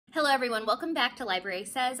Hello everyone, welcome back to Library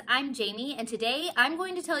Says. I'm Jamie, and today I'm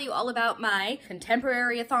going to tell you all about my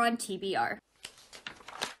Contemporary-A-Thon Tbr.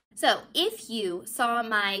 So, if you saw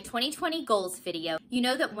my 2020 goals video, you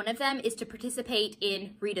know that one of them is to participate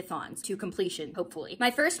in readathons to completion, hopefully.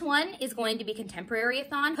 My first one is going to be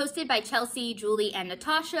Contemporary-A-Thon, hosted by Chelsea, Julie, and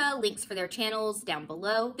Natasha. Links for their channels down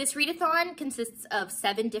below. This readathon consists of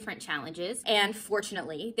 7 different challenges, and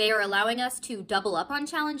fortunately, they are allowing us to double up on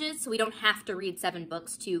challenges, so we don't have to read 7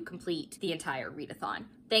 books to complete the entire readathon.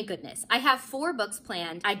 Thank goodness. I have 4 books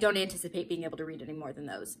planned. I don't anticipate being able to read any more than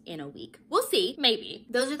those in a week. We'll see, maybe.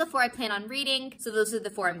 Those are the 4 I plan on reading, so those are the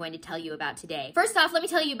 4 I'm going to tell you about today. First off, let me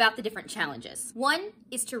tell you about the different challenges. 1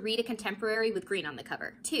 is to read a contemporary with green on the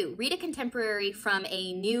cover. 2, read a contemporary from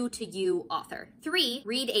a new to you author. 3,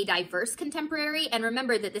 read a diverse contemporary, and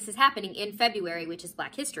remember that this is happening in February, which is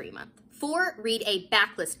Black History Month. 4, read a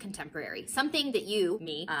backlist contemporary, something that you,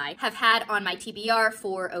 I have had on my TBR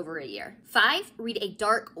for over a year. 5, read a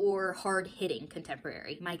dark or hard-hitting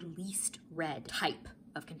contemporary, my least read type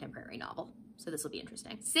of contemporary novel. So this will be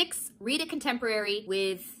interesting. 6, read a contemporary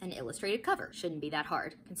with an illustrated cover. Shouldn't be that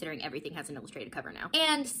hard, considering everything has an illustrated cover now.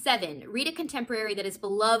 And 7, read a contemporary that is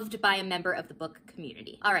beloved by a member of the book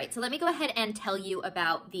community. All right, so let me go ahead and tell you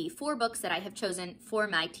about the 4 books that I have chosen for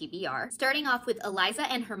my TBR. Starting off with Eliza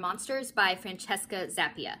and Her Monsters by Francesca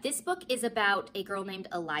Zappia. This book is about a girl named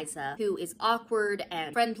Eliza who is awkward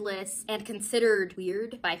and friendless and considered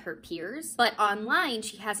weird by her peers. But online,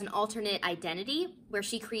 she has an alternate identity where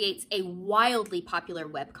she creates a wildly popular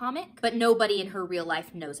webcomic, but nobody in her real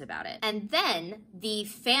life knows about it. And then the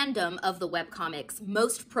fandom of the webcomic's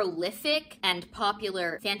most prolific and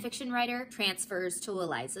popular fanfiction writer transfers to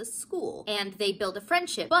Eliza's school, and they build a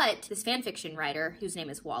friendship. But this fanfiction writer, whose name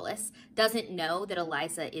is Wallace, doesn't know that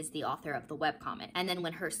Eliza is the author of the webcomic. And then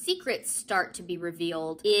when her secrets start to be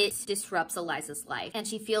revealed, it disrupts Eliza's life, and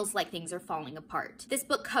she feels like things are falling apart. This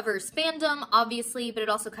book covers fandom, obviously, but it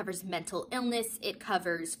also covers mental illness. It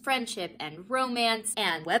covers friendship and romance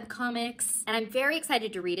and webcomics, and I'm very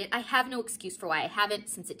excited to read it. I have no excuse for why I haven't,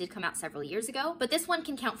 since it did come out several years ago, but this one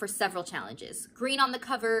can count for several challenges. Green on the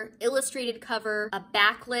cover, illustrated cover, a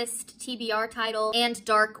backlist TBR title, and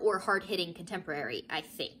dark or hard-hitting contemporary, I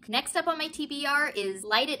think. Next up on my TBR is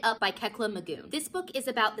Light It Up by Kekla Magoon. This book is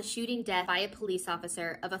about the shooting death by a police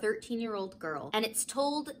officer of a 13-year-old girl, and it's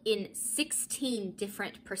told in 16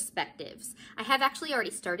 different perspectives. I have actually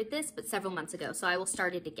already started this, but several months ago, so I will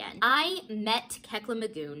start it again. I met Kekla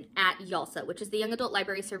Magoon at YALSA, which is the Young Adult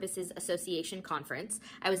Library Services Association conference.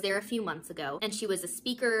 I was there a few months ago, and she was a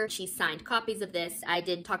speaker. She signed copies of this. I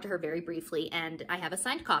did talk to her very briefly, and I have a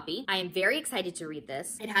signed copy. I am very excited to read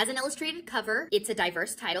this. It has an illustrated cover. It's a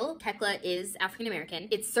diverse title. Kekla is African American.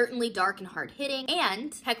 It's certainly dark and hard-hitting,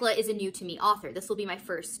 and Kekla is a new-to-me author. This will be my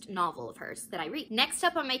first novel of hers that I read. Next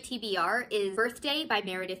up on my TBR is Birthday by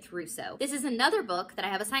Meredith Russo. This is another book that I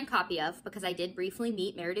have a signed copy of because I did briefly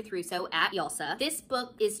meet Meredith Russo at YALSA. This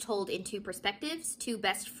book is told in 2 perspectives, 2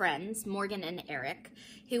 best friends, Morgan and Eric,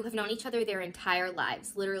 who have known each other their entire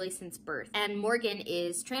lives, literally since birth. And Morgan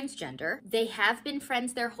is transgender. They have been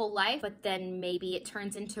friends their whole life, but then maybe it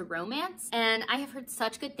turns into romance. And I have heard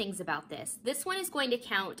such good things about this. This one is going to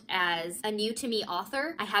count as a new-to-me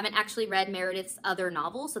author. I haven't actually read Meredith's other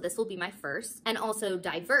novels, so this will be my first. And also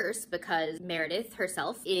diverse, because Meredith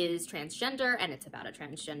herself is transgender, and it's about a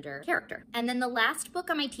transgender character. And then the last book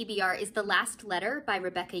on my TBR is The Last Letter by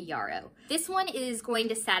Rebecca Yarrow. This one is going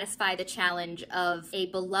to satisfy the challenge of a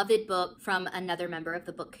beloved book from another member of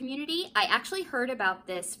the book community. I actually heard about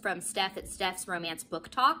this from Steph at Steph's Romance Book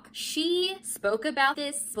Talk. She spoke about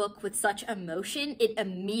this book with such emotion, it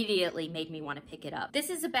immediately made me want to pick it up.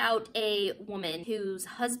 This is about a woman whose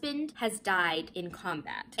husband has died in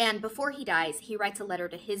combat. And before he dies, he writes a letter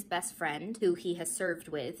to his best friend, who he has served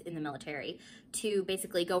with in the military, to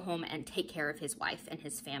basically go home and take care of his wife and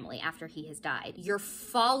his family after he has died. You're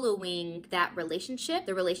following that relationship,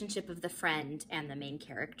 the relationship of the friend and the main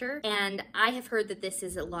character. And I have heard that this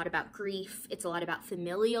is a lot about grief. It's a lot about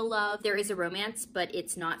familial love. There is a romance, but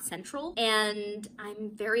it's not central. And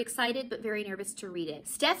I'm very excited, but very nervous to read it.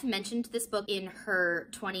 Steph mentioned this book in her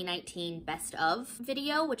 2019 Best Of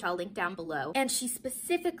video, which I'll link down below. And she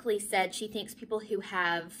specifically said she thinks people who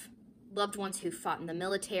have loved ones who fought in the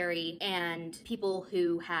military and people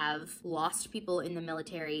who have lost people in the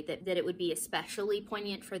military, that it would be especially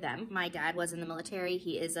poignant for them. My dad was in the military.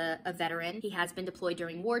 He is a veteran. He has been deployed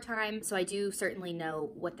during wartime, so I do certainly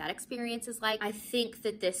know what that experience is like. I think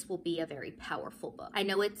that this will be a very powerful book. I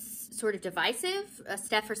know it's sort of divisive.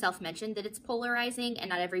 Steph herself mentioned that it's polarizing and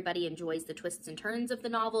not everybody enjoys the twists and turns of the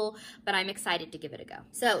novel, but I'm excited to give it a go.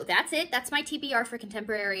 So that's it. That's my TBR for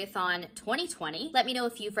Contemporary-A-Thon 2020. Let me know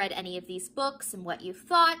if you've read any of these books and what you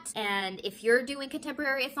thought. And if you're doing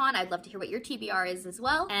Contemporary-A-Thon, I'd love to hear what your TBR is as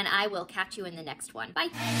well. And I will catch you in the next one. Bye.